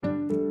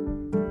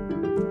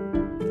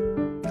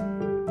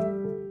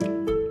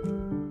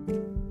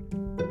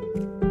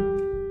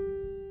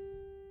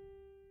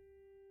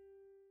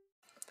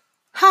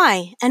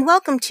Hi, and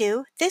welcome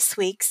to this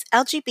week's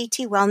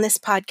LGBT Wellness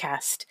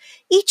Podcast.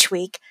 Each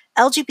week,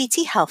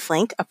 LGBT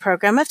HealthLink, a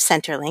program of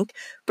Centerlink,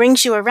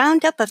 brings you a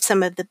roundup of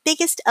some of the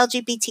biggest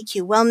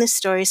LGBTQ wellness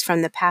stories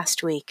from the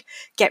past week.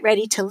 Get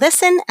ready to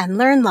listen and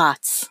learn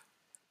lots.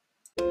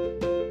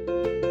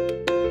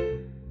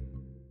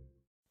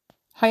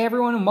 Hi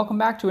everyone, and welcome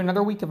back to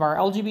another week of our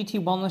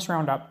LGBT Wellness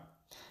Roundup.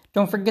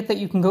 Don't forget that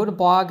you can go to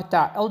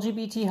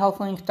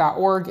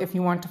blog.lgbthealthlink.org if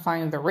you want to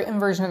find the written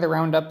version of the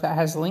roundup that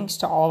has links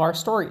to all of our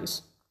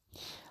stories.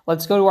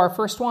 Let's go to our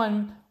first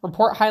one.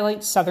 Report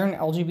highlights Southern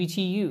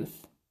LGBT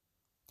youth.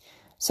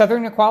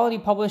 Southern Equality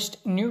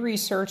published new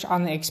research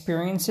on the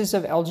experiences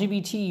of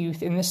LGBT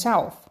youth in the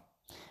South.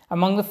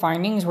 Among the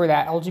findings were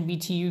that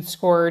LGBT youth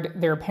scored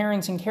their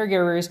parents and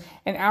caregivers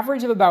an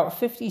average of about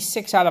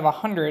 56 out of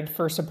 100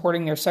 for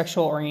supporting their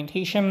sexual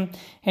orientation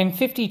and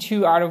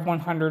 52 out of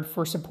 100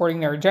 for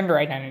supporting their gender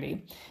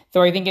identity.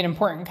 Though I think an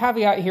important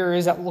caveat here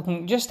is that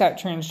looking just at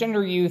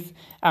transgender youth,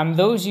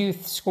 those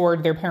youth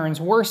scored their parents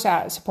worse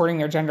at supporting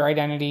their gender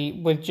identity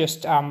with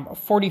just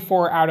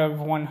 44 out of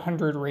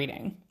 100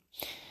 rating.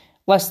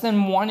 Less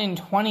than 1 in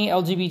 20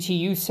 LGBT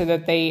youth said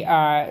that they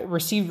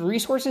received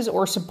resources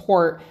or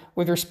support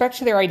with respect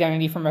to their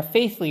identity from a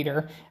faith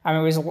leader.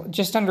 It was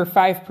just under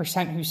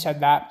 5% who said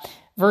that,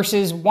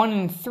 versus 1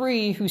 in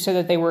 3 who said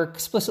that they were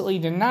explicitly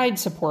denied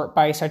support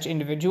by such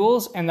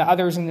individuals, and the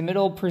others in the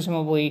middle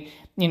presumably,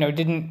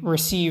 didn't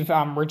receive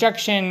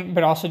rejection,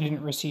 but also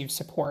didn't receive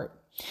support.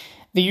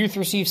 The youth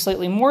received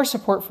slightly more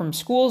support from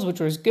schools, which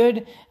was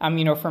good,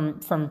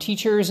 from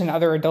teachers and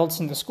other adults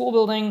in the school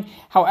building.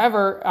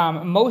 However,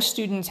 most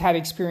students had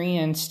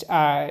experienced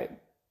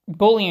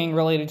bullying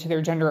related to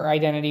their gender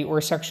identity or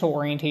sexual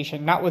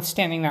orientation,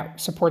 notwithstanding that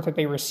support that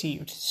they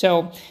received.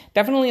 So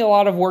definitely a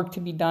lot of work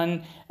to be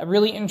done, a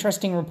really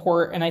interesting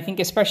report, and I think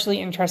especially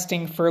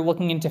interesting for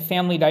looking into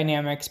family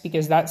dynamics,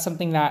 because that's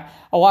something that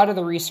a lot of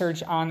the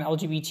research on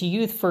LGBT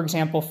youth, for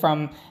example,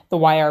 from the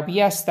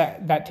YRBS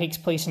that takes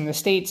place in the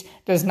States,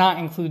 does not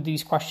include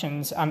these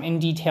questions in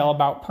detail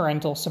about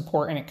parental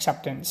support and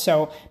acceptance.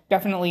 So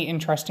definitely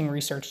interesting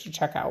research to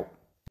check out.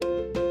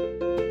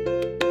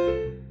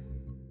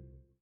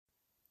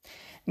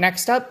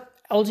 Next up,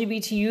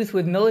 LGBT youth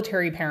with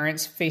military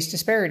parents face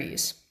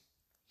disparities.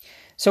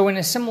 So in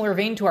a similar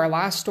vein to our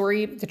last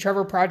story, the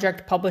Trevor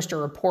Project published a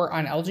report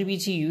on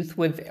LGBT youth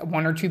with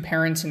 1 or 2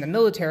 parents in the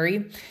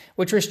military,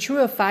 which was true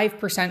of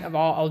 5% of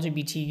all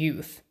LGBT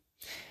youth.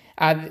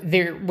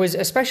 There was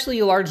especially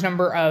a large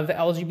number of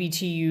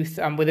LGBT youth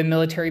with a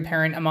military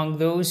parent among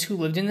those who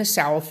lived in the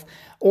South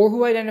or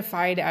who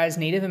identified as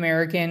Native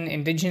American,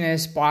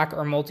 Indigenous, Black,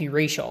 or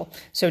multiracial.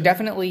 So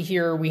definitely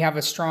here we have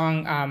a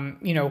strong,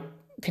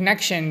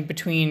 connection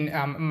between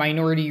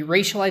minority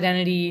racial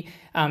identity,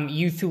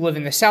 youth who live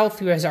in the South,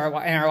 who, in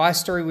our last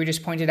story we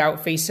just pointed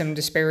out, face some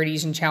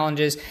disparities and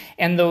challenges,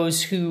 and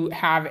those who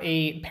have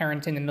a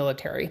parent in the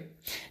military.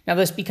 Now,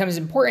 this becomes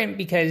important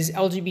because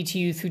LGBT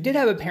youth who did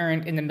have a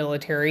parent in the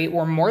military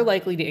were more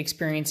likely to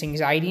experience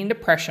anxiety and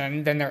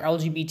depression than their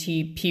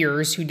LGBT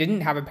peers who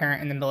didn't have a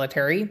parent in the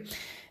military.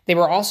 They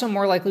were also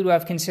more likely to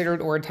have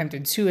considered or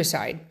attempted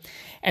suicide.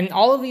 And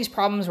all of these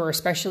problems were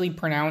especially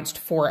pronounced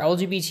for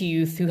LGBT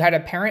youth who had a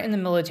parent in the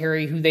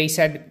military who they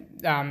said,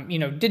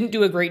 didn't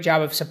do a great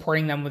job of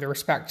supporting them with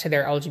respect to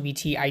their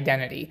LGBT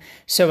identity.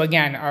 So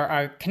again,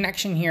 a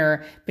connection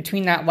here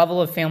between that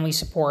level of family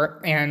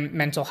support and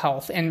mental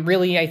health. And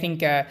really, I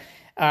think a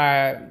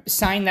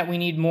sign that we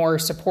need more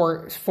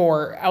support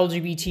for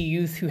LGBT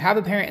youth who have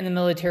a parent in the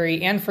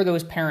military and for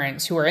those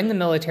parents who are in the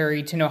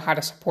military to know how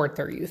to support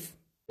their youth.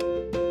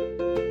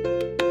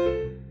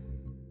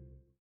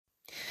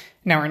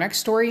 Now our next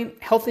story,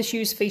 health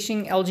issues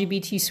facing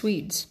LGBT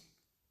Swedes.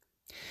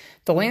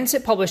 The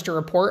Lancet published a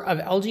report of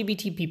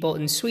LGBT people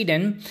in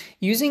Sweden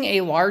using a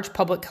large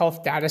public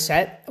health data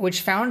set, which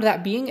found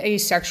that being a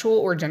sexual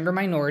or gender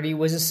minority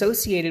was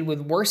associated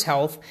with worse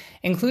health,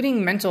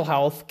 including mental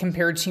health,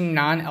 compared to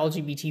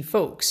non-LGBT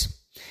folks.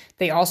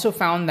 They also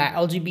found that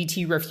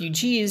LGBT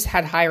refugees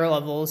had higher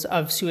levels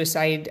of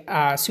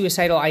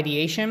suicidal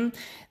ideation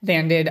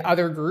than did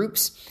other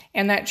groups,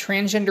 and that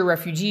transgender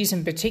refugees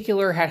in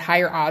particular had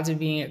higher odds of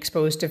being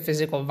exposed to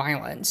physical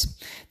violence.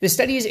 The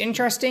study is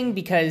interesting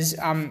because,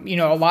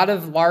 a lot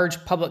of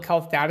large public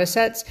health data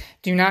sets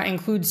do not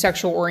include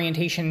sexual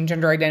orientation and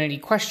gender identity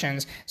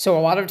questions. So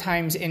a lot of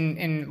times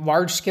in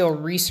large-scale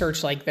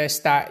research like this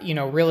that,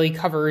 really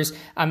covers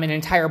an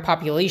entire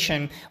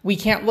population, we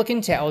can't look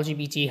into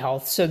LGBT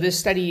health. So this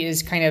study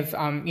is kind of,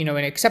 an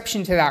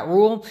exception to that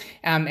rule,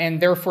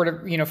 and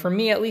therefore, for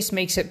me at least,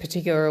 makes it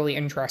particularly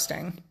interesting.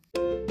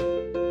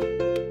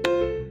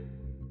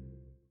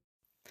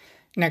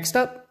 Next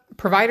up,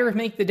 providers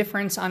make the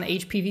difference on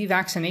HPV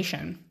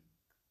vaccination.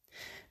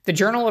 The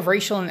Journal of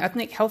Racial and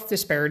Ethnic Health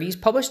Disparities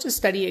published a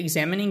study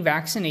examining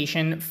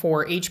vaccination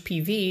for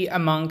HPV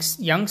amongst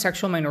young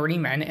sexual minority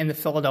men in the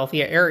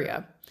Philadelphia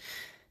area.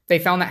 They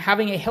found that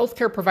having a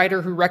healthcare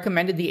provider who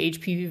recommended the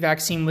HPV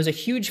vaccine was a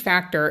huge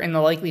factor in the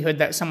likelihood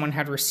that someone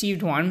had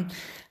received one,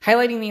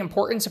 highlighting the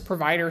importance of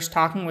providers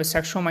talking with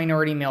sexual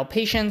minority male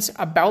patients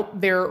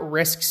about their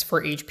risks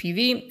for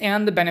HPV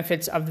and the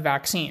benefits of the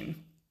vaccine.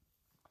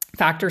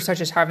 Factors such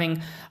as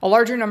having a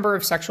larger number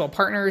of sexual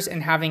partners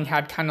and having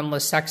had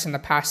condomless sex in the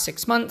past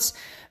 6 months,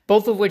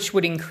 both of which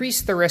would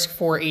increase the risk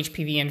for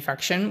HPV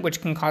infection,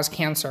 which can cause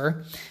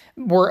cancer,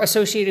 were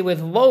associated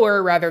with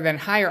lower rather than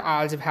higher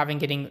odds of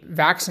getting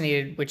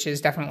vaccinated, which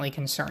is definitely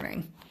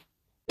concerning.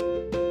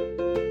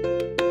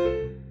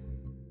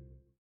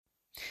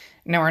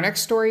 Now, our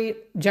next story,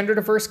 gender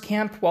diverse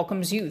camp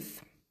welcomes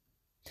youth.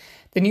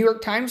 The New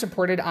York Times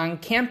reported on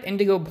Camp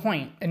Indigo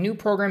Point, a new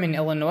program in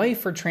Illinois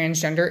for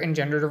transgender and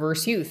gender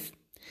diverse youth.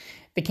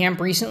 The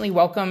camp recently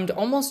welcomed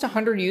almost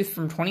 100 youth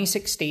from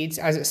 26 states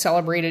as it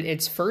celebrated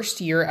its first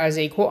year as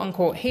a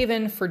quote-unquote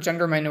haven for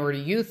gender minority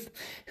youth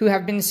who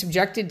have been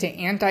subjected to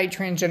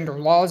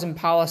anti-transgender laws and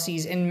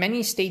policies in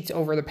many states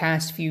over the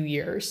past few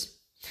years.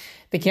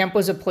 The camp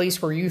was a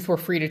place where youth were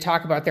free to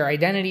talk about their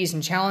identities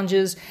and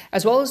challenges,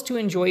 as well as to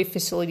enjoy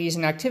facilities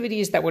and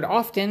activities that would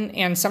often,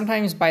 and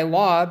sometimes by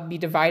law, be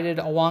divided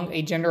along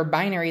a gender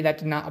binary that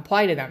did not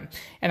apply to them.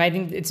 And I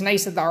think it's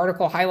nice that the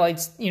article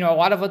highlights, a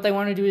lot of what they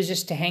want to do is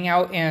just to hang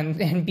out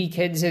and be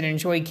kids and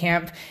enjoy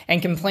camp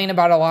and complain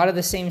about a lot of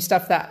the same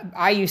stuff that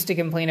I used to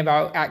complain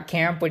about at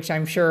camp, which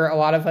I'm sure a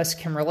lot of us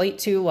can relate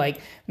to,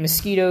 like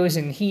mosquitoes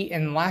and heat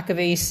and lack of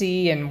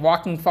AC and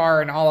walking far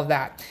and all of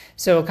that.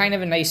 So kind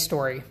of a nice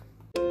story.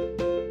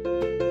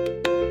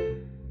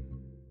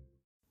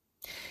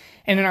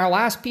 And in our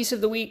last piece of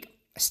the week,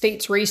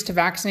 states race to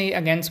vaccinate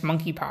against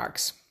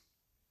monkeypox.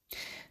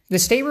 The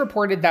state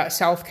reported that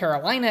South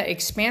Carolina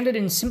expanded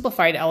and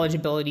simplified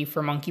eligibility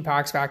for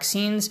monkeypox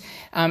vaccines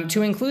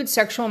to include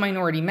sexual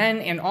minority men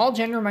and all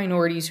gender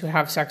minorities who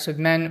have sex with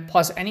men,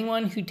 plus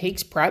anyone who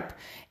takes PrEP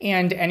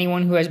and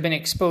anyone who has been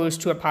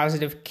exposed to a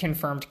positive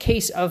confirmed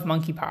case of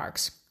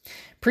monkeypox.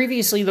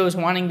 Previously, those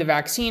wanting the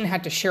vaccine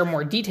had to share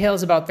more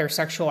details about their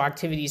sexual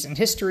activities and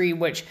history,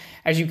 which,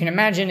 as you can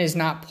imagine, is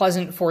not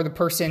pleasant for the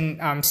person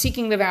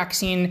seeking the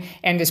vaccine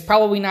and is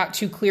probably not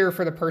too clear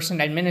for the person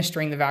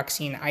administering the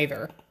vaccine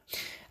either.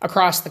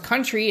 Across the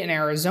country in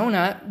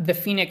Arizona, the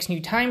Phoenix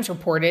New Times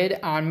reported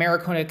on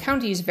Maricopa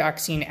County's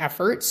vaccine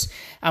efforts,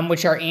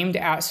 which are aimed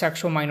at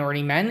sexual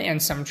minority men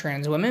and some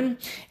trans women,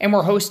 and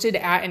were hosted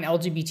at an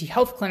LGBT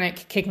health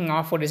clinic, kicking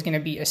off what is going to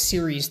be a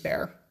series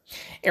there.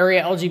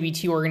 Area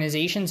LGBT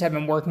organizations have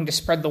been working to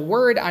spread the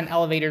word on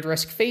elevated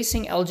risk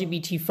facing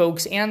LGBT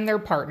folks and their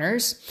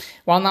partners,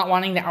 while not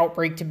wanting the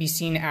outbreak to be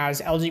seen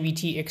as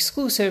LGBT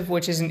exclusive,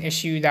 which is an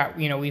issue that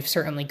we've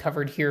certainly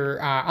covered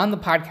here on the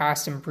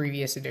podcast in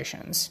previous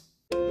editions.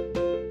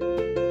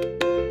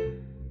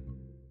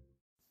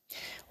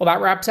 Well,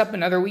 that wraps up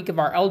another week of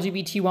our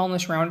LGBT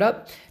Wellness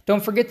Roundup.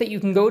 Don't forget that you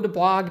can go to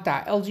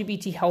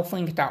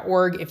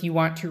blog.lgbthealthlink.org if you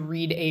want to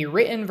read a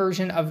written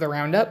version of the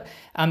Roundup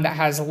that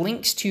has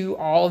links to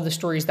all of the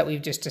stories that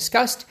we've just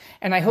discussed.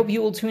 And I hope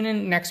you will tune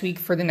in next week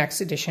for the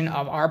next edition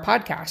of our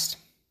podcast.